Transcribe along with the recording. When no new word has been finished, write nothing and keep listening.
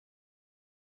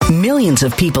Millions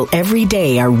of people every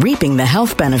day are reaping the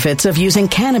health benefits of using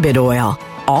cannabis oil,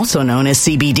 also known as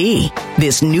CBD.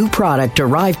 This new product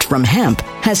derived from hemp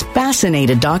has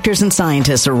fascinated doctors and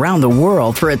scientists around the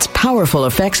world for its powerful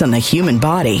effects on the human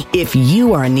body. If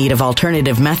you are in need of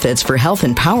alternative methods for health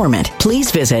empowerment, please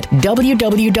visit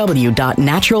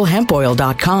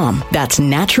www.naturalhempoil.com. That's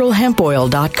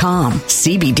naturalhempoil.com.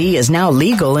 CBD is now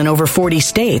legal in over 40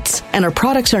 states, and our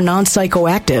products are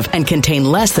non-psychoactive and contain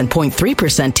less than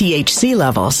 0.3% THC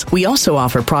levels. We also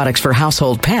offer products for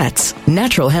household pets.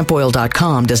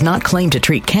 Naturalhempoil.com does not claim to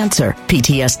treat cancer,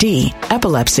 PTSD,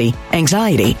 epilepsy,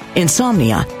 anxiety,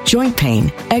 insomnia, joint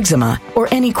pain, eczema, or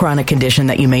any chronic condition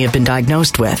that you may have been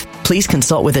diagnosed with. Please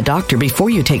consult with a doctor before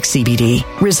you take CBD.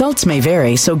 Results may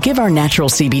vary, so give our natural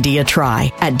CBD a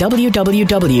try at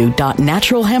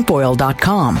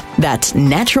www.naturalhempoil.com. That's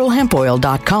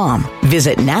naturalhempoil.com.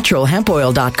 Visit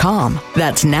naturalhempoil.com.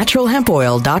 That's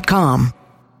naturalhempoil.com.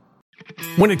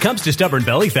 When it comes to stubborn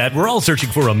belly fat, we're all searching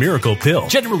for a miracle pill.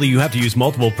 Generally, you have to use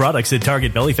multiple products that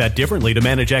target belly fat differently to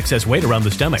manage excess weight around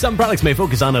the stomach. Some products may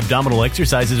focus on abdominal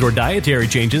exercises or dietary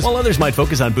changes, while others might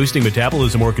focus on boosting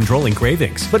metabolism or controlling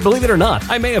cravings. But believe it or not,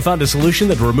 I may have found a solution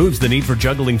that removes the need for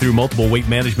juggling through multiple weight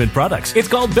management products. It's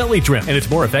called Belly Trim, and it's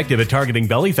more effective at targeting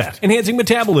belly fat, enhancing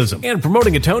metabolism, and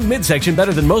promoting a toned midsection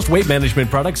better than most weight management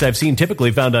products I've seen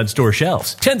typically found on store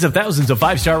shelves. Tens of thousands of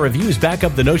 5-star reviews back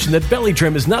up the notion that Belly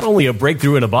Trim is not only a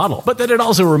breakthrough in a bottle, but that it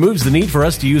also removes the need for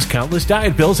us to use countless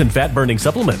diet pills and fat-burning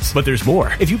supplements. But there's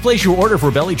more. If you place your order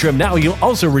for Belly Trim now, you'll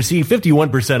also receive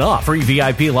 51% off, free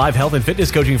VIP live health and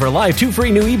fitness coaching for life, 2 free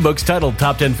new ebooks titled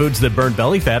Top 10 Foods That Burn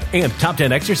Belly Fat and Top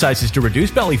 10 Exercises to Reduce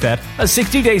Belly Fat, a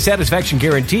 60-day satisfaction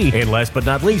guarantee, and last but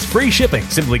not least, free shipping.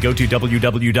 Simply go to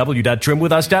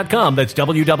www.trimwithus.com. That's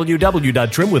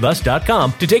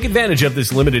www.trimwithus.com to take advantage of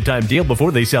this limited time deal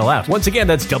before they sell out. Once again,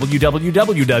 that's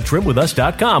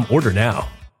www.trimwithus.com. Order now.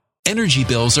 Energy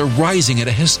bills are rising at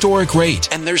a historic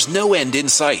rate, and there's no end in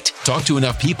sight. Talk to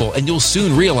enough people, and you'll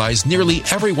soon realize nearly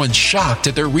everyone's shocked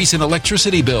at their recent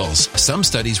electricity bills. Some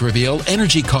studies reveal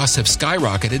energy costs have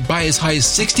skyrocketed by as high as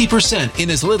 60%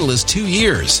 in as little as 2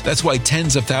 years. That's why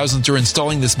tens of thousands are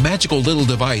installing this magical little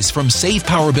device from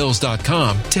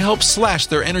SavePowerBills.com to help slash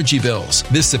their energy bills.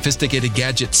 This sophisticated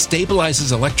gadget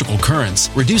stabilizes electrical currents,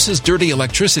 reduces dirty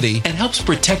electricity, and helps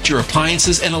protect your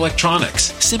appliances and electronics.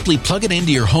 Simply plug it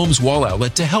into your home's wall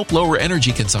outlet to help lower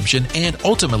energy consumption and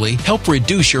ultimately help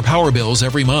reduce your power bills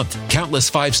every month.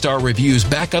 Countless 5-star reviews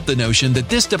back up the notion that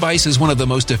this device is one of the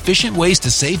most efficient ways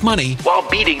to save money while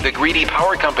beating the greedy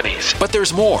power companies. But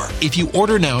there's more. If you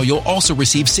order now, you'll also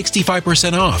receive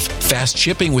 65% off, fast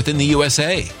shipping within the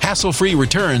USA, hassle-free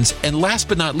returns, and last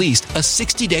but not least, a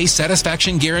 60-day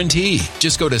satisfaction guarantee.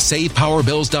 Just go to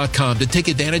SavePowerBills.com to take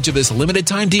advantage of this limited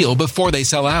time deal before they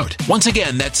sell out. Once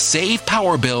again, that's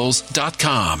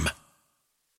SavePowerBills.com.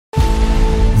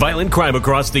 Violent crime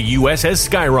across the U.S. has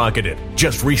skyrocketed.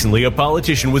 Just recently, a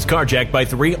politician was carjacked by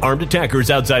 3 armed attackers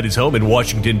outside his home in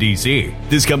Washington, D.C.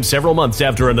 This comes several months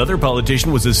after another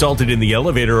politician was assaulted in the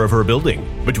elevator of her building.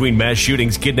 Between mass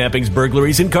shootings, kidnappings,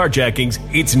 burglaries, and carjackings,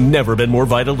 it's never been more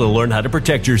vital to learn how to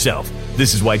protect yourself.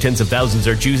 This is why tens of thousands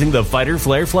are choosing the Fighter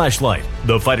Flare flashlight.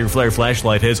 The Fighter Flare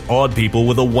flashlight has awed people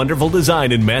with a wonderful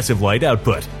design and massive light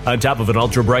output. On top of an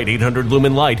ultra-bright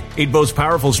 800-lumen light, it boasts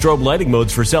powerful strobe lighting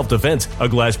modes for self-defense, a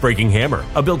glass-breaking hammer,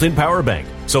 a built-in power bank,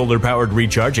 solar-powered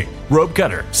recharging, rope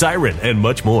cutter, siren, and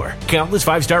much more. Countless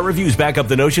 5-star reviews back up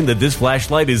the notion that this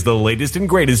flashlight is the latest and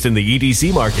greatest in the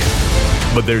EDC market.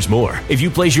 But there's more. If you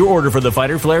place your order for the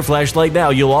Fighter Flare flashlight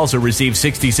now, you'll also receive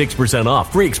 66%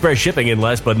 off, free express shipping, and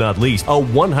last but not least, a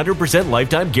 100%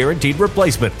 lifetime guaranteed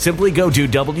replacement. Simply go to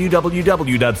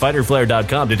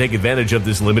www.fighterflare.com to take advantage of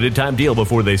this limited time deal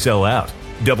before they sell out.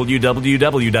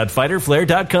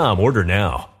 www.fighterflare.com. Order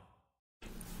now.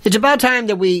 It's about time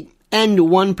that we end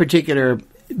one particular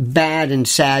bad and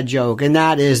sad joke, and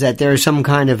that is that there's some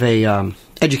kind of a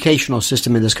educational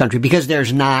system in this country, because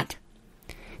there's not.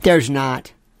 There's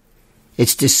not.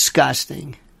 It's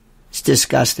disgusting. It's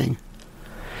disgusting.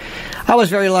 I was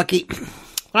very lucky.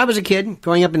 When I was a kid,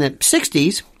 growing up in the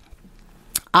 60s,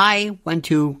 I went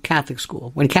to Catholic school.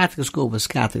 When Catholic school was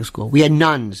Catholic school, we had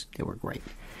nuns. They were great.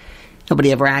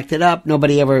 Nobody ever acted up.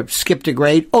 Nobody ever skipped a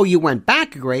grade. Oh, you went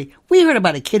back a grade? We heard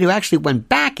about a kid who actually went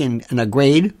back in a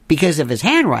grade because of his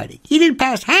handwriting. He didn't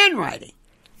pass handwriting.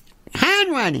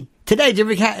 Handwriting. Today, did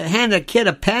you ever hand a kid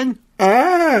a pen?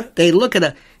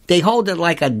 They hold it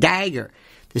like a dagger.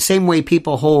 The same way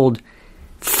people hold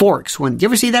forks. Do you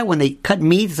ever see that when they cut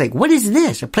meat? It's like, what is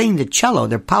this? They're playing the cello.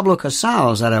 They're Pablo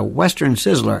Casals at a Western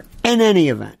Sizzler. In any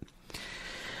event.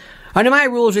 Under my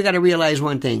rules, we got to realize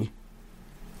one thing.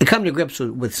 come to grips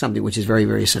with something which is very,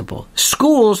 very simple.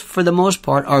 Schools, for the most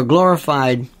part, are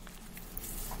glorified,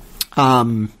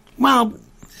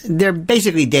 they're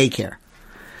basically daycare.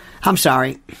 I'm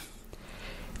sorry.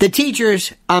 The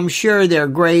teachers, I'm sure they're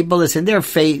great, but listen, they're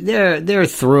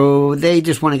through. They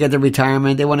just want to get their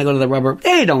retirement. They want to go to the rubber.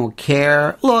 They don't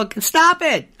care. Look, stop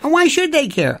it. And why should they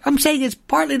care? I'm saying it's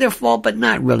partly their fault, but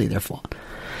not really their fault.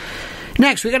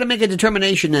 Next, we got to make a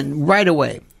determination and right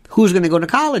away who's going to go to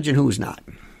college and who's not.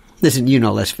 Listen,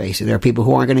 let's face it, there are people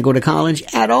who aren't going to go to college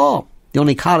at all. The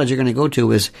only college you're going to go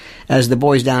to is, as the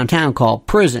boys downtown call,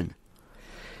 prison.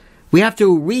 We have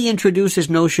to reintroduce this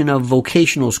notion of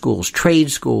vocational schools, trade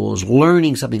schools,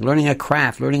 learning something, learning a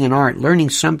craft, learning an art, learning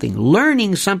something.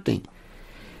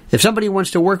 If somebody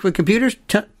wants to work with computers,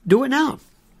 do it now.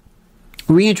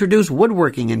 Reintroduce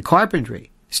woodworking and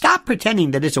carpentry. Stop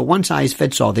pretending that it's a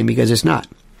one-size-fits-all thing, because it's not.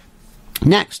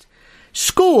 Next,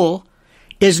 school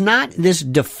is not this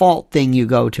default thing you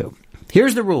go to.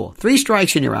 Here's the rule. 3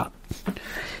 strikes and you're out.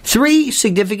 3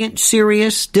 significant,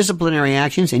 serious disciplinary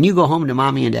actions, and you go home to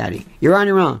mommy and daddy. You're on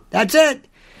your own. That's it.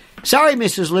 Sorry,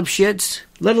 Mrs. Lipschitz.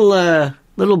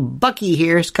 Little Bucky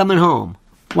here is coming home.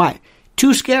 Why?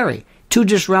 Too scary. Too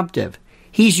disruptive.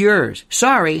 He's yours.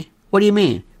 Sorry. What do you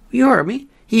mean? You heard me.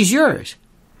 He's yours.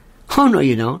 Oh, no,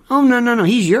 you don't. Oh, no.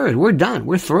 He's yours. We're done.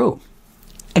 We're through.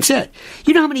 That's it.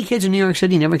 You know how many kids in New York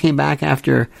City never came back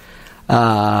after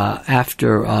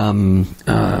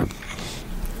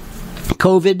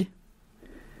COVID?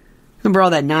 Remember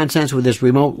all that nonsense with this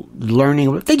remote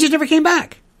learning? They just never came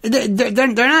back. They're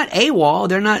not AWOL.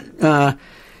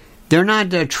 They're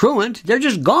not truant. They're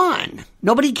just gone.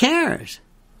 Nobody cares.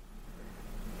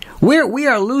 We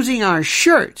are losing our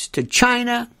shirts to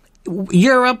China,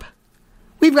 Europe.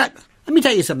 Let me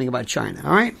tell you something about China,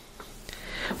 all right?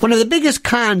 One of the biggest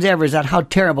cons ever is how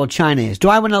terrible China is. Do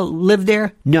I want to live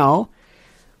there? No.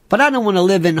 But I don't want to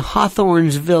live in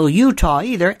Hawthornesville, Utah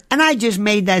either, and I just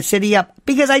made that city up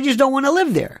because I just don't want to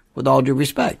live there, with all due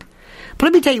respect. But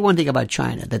let me tell you one thing about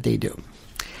China that they do.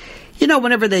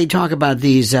 Whenever they talk about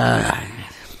these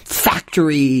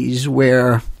factories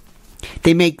where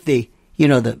they make the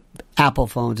Apple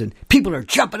phones and people are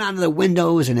jumping out of the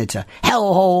windows and it's a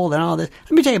hellhole and all this.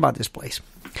 Let me tell you about this place.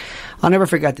 I'll never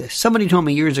forget this. Somebody told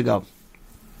me years ago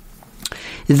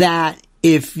that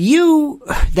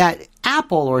that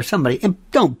Apple or somebody, and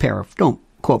don't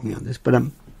quote me on this, but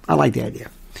I like the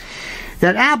idea,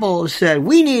 that Apple said,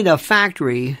 we need a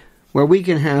factory where we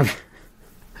can have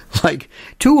like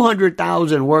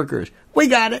 200,000 workers. We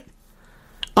got it.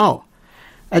 Oh,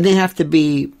 and they have to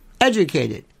be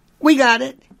educated. We got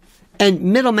it.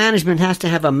 And middle management has to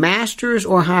have a master's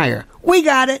or higher. We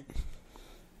got it.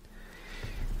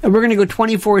 And we're going to go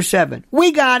 24/7.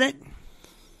 We got it.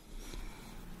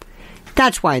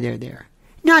 That's why they're there.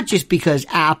 Not just because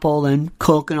Apple and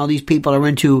Cook and all these people are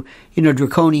into,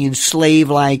 draconian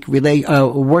slave-like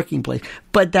working place,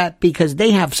 but that because they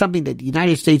have something that the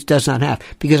United States does not have,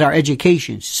 because our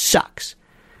education sucks.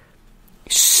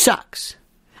 Sucks.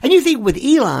 And you think with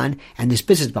Elon and this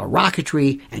business about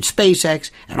rocketry and SpaceX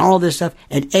and all this stuff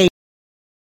and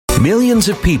Millions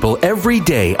of people every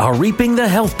day are reaping the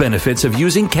health benefits of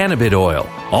using cannabis oil,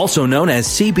 also known as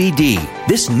CBD.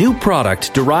 This new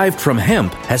product derived from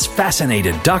hemp has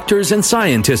fascinated doctors and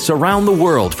scientists around the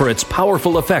world for its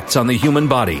powerful effects on the human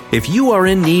body. If you are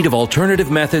in need of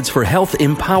alternative methods for health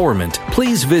empowerment,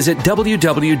 please visit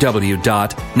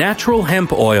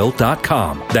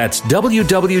www.naturalhempoil.com. That's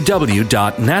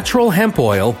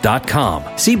www.naturalhempoil.com.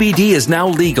 CBD is now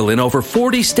legal in over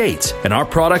 40 states, and our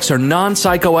products are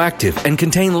non-psychoactive and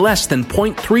contain less than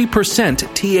 0.3%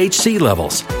 THC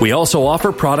levels. We also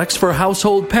offer products for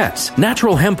household pets.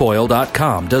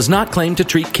 NaturalHempOil.com does not claim to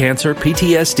treat cancer,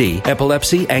 PTSD,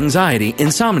 epilepsy, anxiety,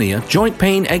 insomnia, joint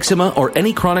pain, eczema, or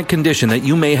any chronic condition that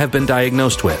you may have been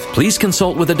diagnosed with. Please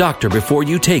consult with a doctor before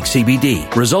you take CBD.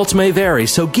 Results may vary,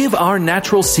 so give our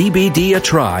natural CBD a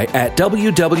try at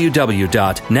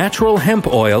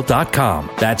www.naturalhempoil.com.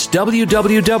 That's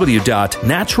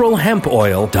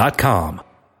www.naturalhempoil.com.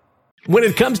 When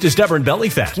it comes to stubborn belly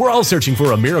fat, we're all searching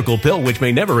for a miracle pill which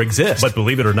may never exist. But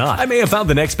believe it or not, I may have found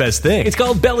the next best thing. It's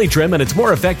called Belly Trim, and it's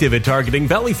more effective at targeting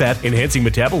belly fat, enhancing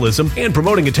metabolism, and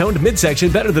promoting a toned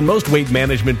midsection better than most weight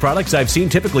management products I've seen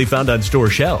typically found on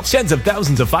store shelves. Tens of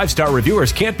thousands of 5-star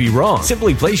reviewers can't be wrong.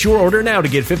 Simply place your order now to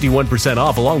get 51%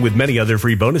 off along with many other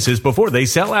free bonuses before they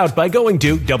sell out by going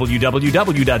to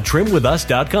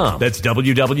www.trimwithus.com. That's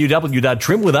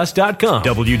www.trimwithus.com.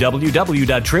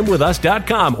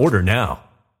 www.trimwithus.com. Order now.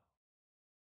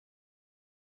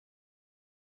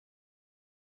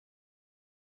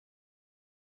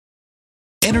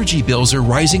 Energy bills are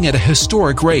rising at a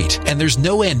historic rate, and there's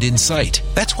no end in sight.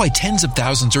 That's why tens of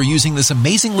thousands are using this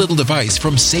amazing little device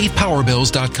from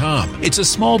SavePowerBills.com. It's a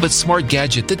small but smart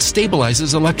gadget that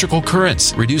stabilizes electrical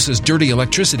currents, reduces dirty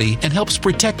electricity, and helps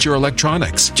protect your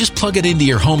electronics. Just plug it into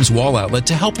your home's wall outlet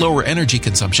to help lower energy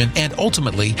consumption and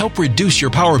ultimately help reduce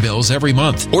your power bills every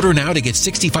month. Order now to get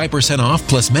 65% off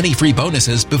plus many free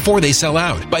bonuses before they sell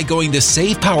out by going to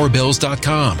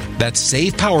SavePowerBills.com. That's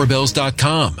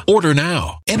SavePowerBills.com. Order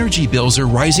now. Energy bills are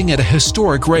rising at a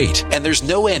historic rate, and there's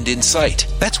no end in sight.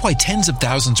 That's why tens of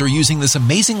thousands are using this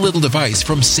amazing little device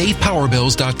from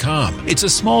SavePowerBills.com. It's a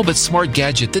small but smart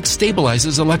gadget that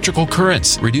stabilizes electrical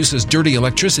currents, reduces dirty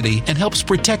electricity, and helps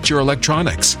protect your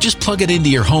electronics. Just plug it into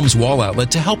your home's wall outlet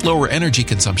to help lower energy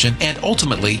consumption and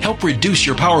ultimately help reduce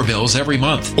your power bills every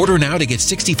month. Order now to get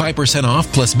 65%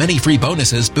 off plus many free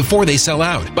bonuses before they sell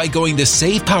out by going to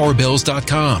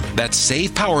SavePowerBills.com. That's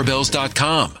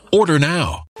SavePowerBills.com. Order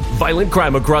now. Violent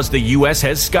crime across the U.S.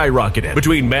 has skyrocketed.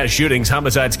 Between mass shootings,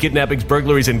 homicides, kidnappings,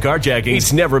 burglaries, and carjackings,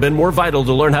 it's never been more vital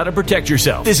to learn how to protect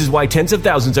yourself. This is why tens of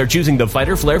thousands are choosing the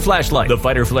Fighter Flare flashlight. The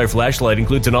Fighter Flare flashlight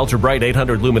includes an ultra-bright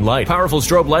 800 lumen light, powerful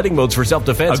strobe lighting modes for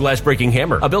self-defense, a glass-breaking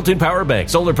hammer, a built-in power bank,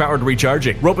 solar-powered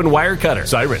recharging, rope and wire cutter,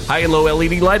 siren, high and low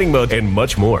LED lighting mode, and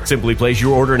much more. Simply place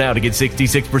your order now to get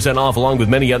 66% off along with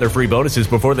many other free bonuses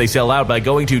before they sell out by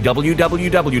going to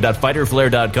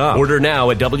www.fighterflare.com. Order now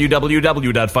at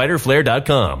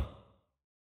www.fighterflare.com.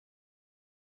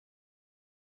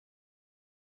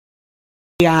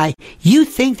 You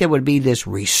think there would be this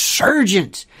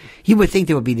resurgence. You would think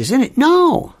there would be this in it.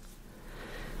 No.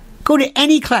 Go to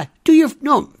any class.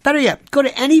 Better yet, go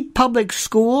to any public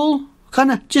school.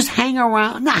 Kind of just hang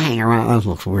around. Not hang around. That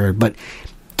looks weird. But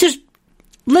just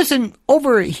listen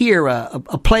over here, a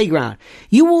playground.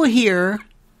 You will hear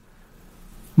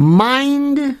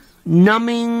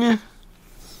mind-numbing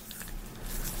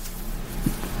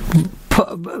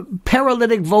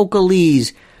paralytic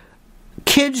vocalese.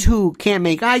 Kids who can't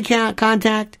make eye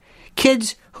contact,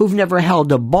 kids who've never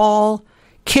held a ball,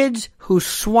 kids who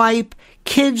swipe,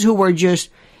 kids who are just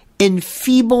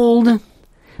enfeebled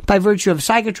by virtue of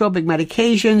psychotropic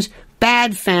medications,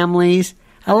 bad families,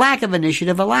 a lack of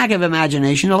initiative, a lack of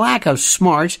imagination, a lack of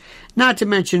smarts, not to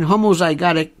mention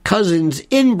homozygotic cousins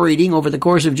inbreeding over the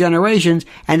course of generations,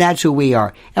 and that's who we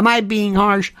are. Am I being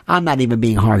harsh? I'm not even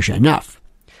being harsh enough.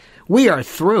 We are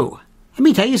through. Let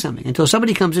me tell you something. Until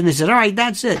somebody comes in and says, all right,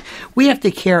 that's it. We have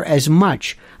to care as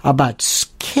much about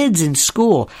kids in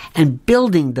school and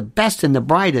building the best and the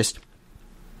brightest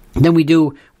than we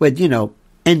do with,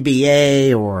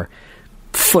 NBA or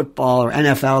football or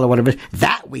NFL or whatever.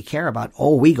 That we care about.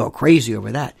 Oh, we go crazy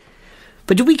over that.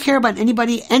 But do we care about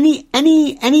anybody, any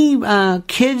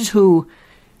kids who...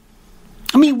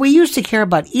 we used to care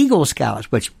about Eagle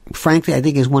Scouts, which, frankly, I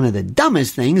think is one of the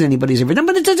dumbest things anybody's ever done.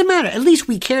 But it doesn't matter. At least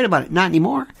we cared about it. Not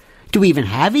anymore. Do we even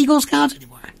have Eagle Scouts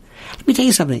anymore? Let me tell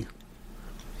you something.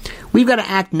 We've got to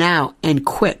act now and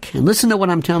quick. And listen to what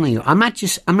I'm telling you. I'm not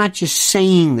just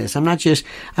saying this. I'm not just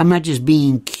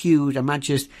being cute. I'm not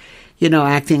just,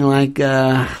 acting like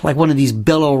one of these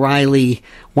Bill O'Reilly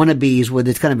wannabes with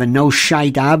this kind of a no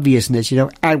shite obviousness,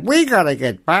 and we got to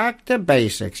get back to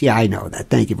basics. Yeah, I know that.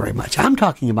 Thank you very much. I'm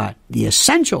talking about the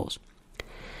essentials.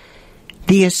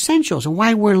 The essentials and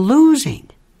why we're losing.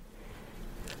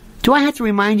 Do I have to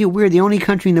remind you we're the only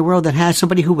country in the world that has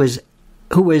somebody who was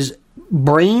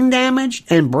brain damaged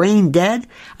and brain dead?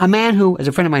 A man who, as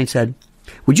a friend of mine said,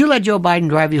 would you let Joe Biden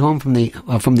drive you home from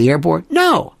the airport?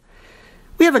 No.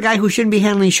 We have a guy who shouldn't be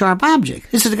handling sharp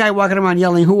objects. This is a guy walking around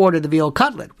yelling, who ordered the veal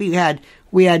cutlet? We had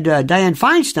Dianne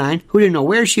Feinstein, who didn't know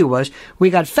where she was.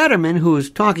 We got Fetterman, who's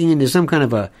talking into some kind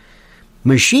of a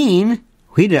machine.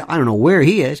 I don't know where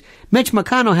he is. Mitch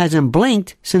McConnell hasn't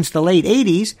blinked since the late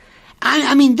 80s.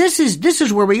 This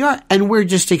is where we are, and we're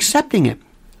just accepting it.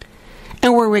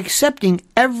 And we're accepting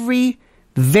every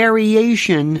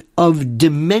variation of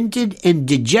demented and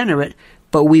degenerate,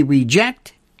 but we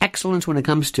reject excellence when it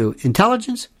comes to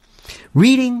intelligence,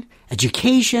 reading,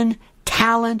 education,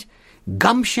 talent,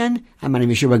 gumption. I'm not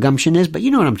even sure what gumption is, but you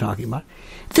know what I'm talking about.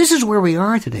 This is where we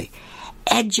are today.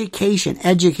 Education.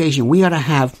 We ought to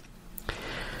have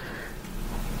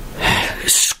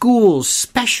schools,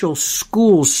 special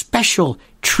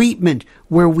treatment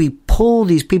where we pull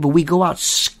these people. We go out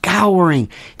scouring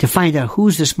to find out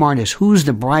who's the smartest, who's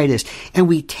the brightest, and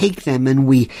we take them and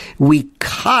we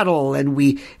coddle and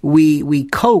we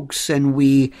coax and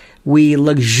we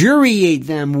luxuriate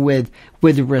them with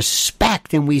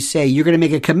respect, and we say, you're going to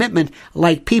make a commitment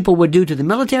like people would do to the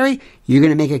military. You're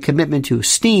going to make a commitment to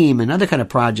STEAM and other kind of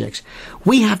projects.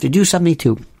 We have to do something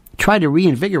to try to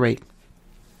reinvigorate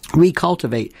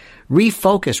recultivate,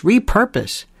 refocus,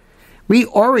 repurpose,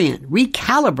 reorient,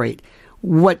 recalibrate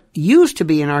what used to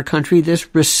be in our country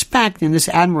this respect and this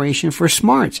admiration for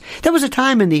smarts. There was a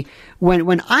time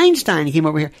when Einstein came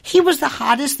over here, he was the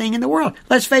hottest thing in the world.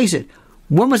 Let's face it.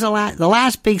 When was the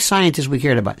last big scientist we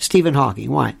cared about? Stephen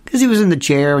Hawking. Why? Because he was in the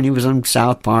chair when he was on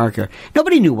South Park. Or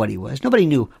nobody knew what he was. Nobody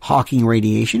knew Hawking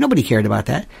radiation. Nobody cared about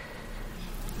that.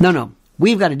 No.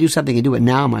 We've got to do something and do it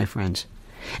now, my friends.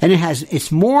 And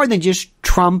it's more than just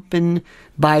Trump and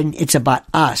Biden. It's about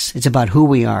us. It's about who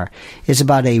we are. It's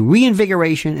about a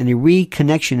reinvigoration and a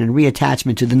reconnection and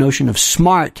reattachment to the notion of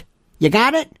smart. You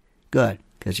got it? Good,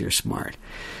 because you're smart.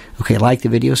 Okay, like the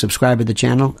video, subscribe to the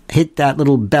channel, hit that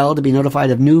little bell to be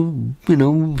notified of new,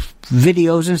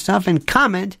 videos and stuff, and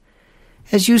comment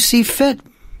as you see fit.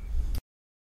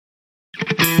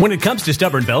 When it comes to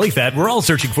stubborn belly fat, we're all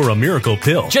searching for a miracle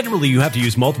pill. Generally, you have to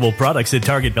use multiple products that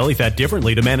target belly fat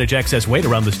differently to manage excess weight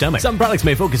around the stomach. Some products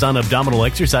may focus on abdominal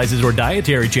exercises or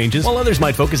dietary changes, while others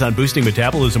might focus on boosting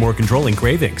metabolism or controlling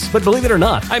cravings. But believe it or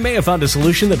not, I may have found a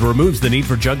solution that removes the need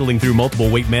for juggling through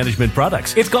multiple weight management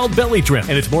products. It's called Belly Trim,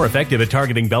 and it's more effective at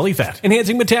targeting belly fat,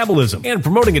 enhancing metabolism, and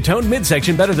promoting a toned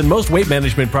midsection better than most weight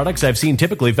management products I've seen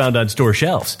typically found on store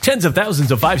shelves. Tens of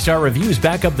thousands of 5-star reviews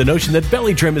back up the notion that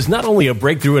Belly Trim is not only a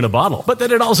breakthrough in a bottle, but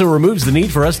that it also removes the need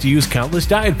for us to use countless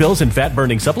diet pills and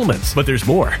fat-burning supplements. But there's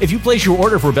more. If you place your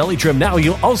order for Belly Trim now,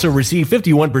 you'll also receive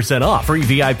 51% off, free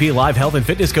VIP live health and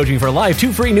fitness coaching for life,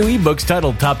 2 free new ebooks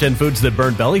titled Top 10 Foods That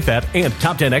Burn Belly Fat and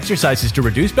Top 10 Exercises to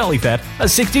Reduce Belly Fat, a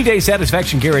 60-day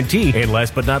satisfaction guarantee, and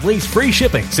last but not least, free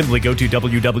shipping. Simply go to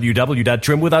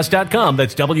www.trimwithus.com.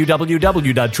 That's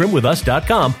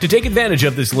www.trimwithus.com to take advantage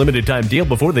of this limited time deal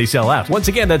before they sell out. Once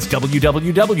again, that's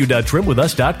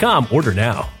www.trimwithus.com. Order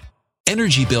now.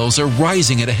 Energy bills are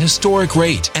rising at a historic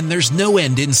rate, and there's no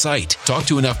end in sight. Talk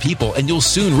to enough people, and you'll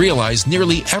soon realize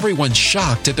nearly everyone's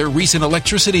shocked at their recent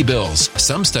electricity bills.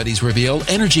 Some studies reveal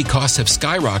energy costs have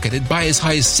skyrocketed by as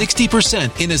high as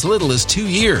 60% in as little as 2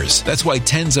 years. That's why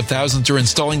tens of thousands are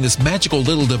installing this magical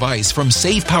little device from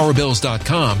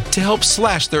SavePowerBills.com to help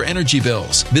slash their energy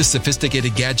bills. This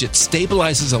sophisticated gadget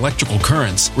stabilizes electrical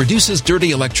currents, reduces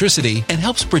dirty electricity, and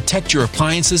helps protect your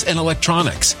appliances and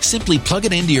electronics. Simply plug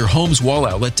it into your home's wall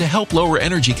outlet to help lower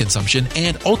energy consumption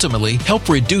and ultimately help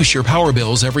reduce your power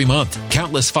bills every month.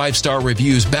 Countless 5-star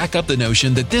reviews back up the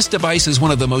notion that this device is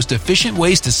one of the most efficient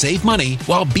ways to save money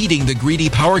while beating the greedy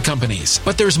power companies.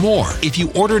 But there's more. If you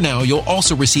order now, you'll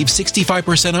also receive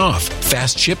 65% off,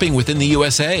 fast shipping within the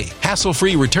USA,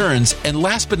 hassle-free returns, and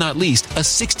last but not least, a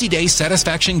 60-day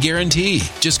satisfaction guarantee.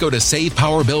 Just go to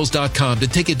SavePowerBills.com to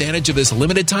take advantage of this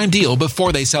limited time deal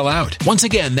before they sell out. Once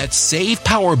again, that's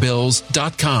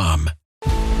SavePowerBills.com.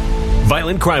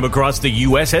 Violent crime across the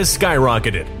U.S. has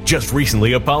skyrocketed. Just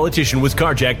recently, a politician was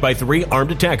carjacked by 3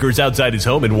 armed attackers outside his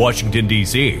home in Washington,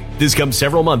 D.C. This comes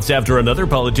several months after another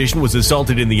politician was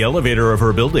assaulted in the elevator of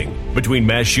her building. Between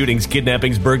mass shootings,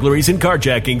 kidnappings, burglaries, and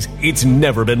carjackings, it's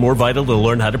never been more vital to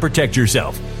learn how to protect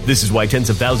yourself. This is why tens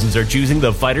of thousands are choosing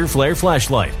the Fighter Flare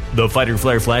flashlight. The Fighter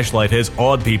Flare flashlight has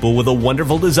awed people with a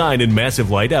wonderful design and massive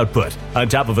light output. On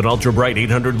top of an ultra-bright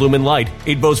 800-lumen light,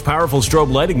 it boasts powerful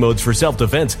strobe lighting modes for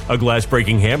self-defense, a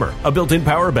glass-breaking hammer, a built-in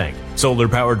power bank,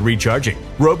 solar-powered recharging,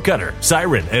 rope cutter,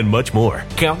 siren, and much more.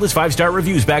 Countless 5-star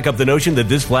reviews back up the notion that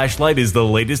this flashlight is the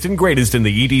latest and greatest in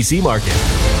the EDC market.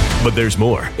 But there's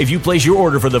more. If you place your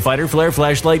order for the Fighter Flare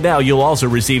flashlight now, you'll also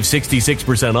receive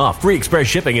 66% off, free express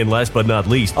shipping, and last but not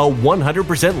least, a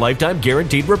 100% lifetime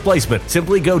guaranteed replacement.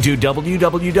 Simply go to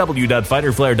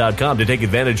www.fighterflare.com to take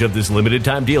advantage of this limited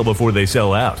time deal before they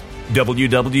sell out.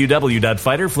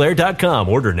 www.fighterflare.com.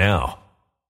 Order now.